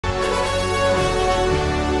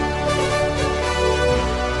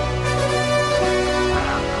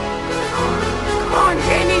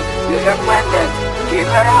can win this! Keep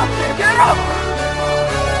it up! Get up!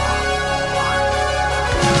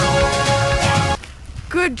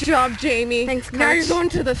 Good job, Jamie. Thanks, Coach. Now you're going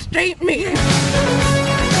to the state meet.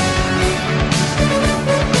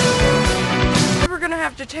 We're gonna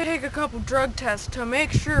have to take a couple drug tests to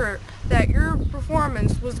make sure that your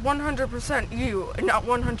performance was 100% you and not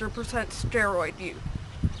 100% steroid you.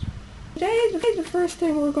 Today, the first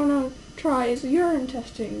thing we're gonna try is urine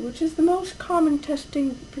testing, which is the most common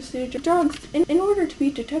testing procedure. Drugs, in order to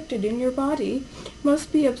be detected in your body,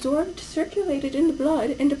 must be absorbed, circulated in the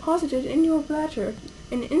blood, and deposited in your bladder.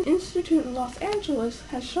 An institute in Los Angeles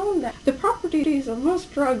has shown that the properties of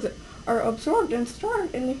most drugs are absorbed and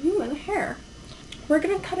stored in the human hair. We're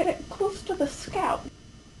going to cut it close to the scalp.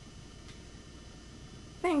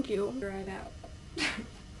 Thank you. Right out.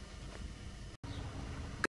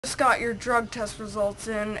 Just got your drug test results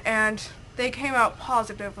in, and they came out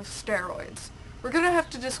positive of steroids. We're going to have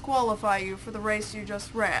to disqualify you for the race you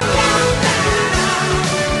just ran.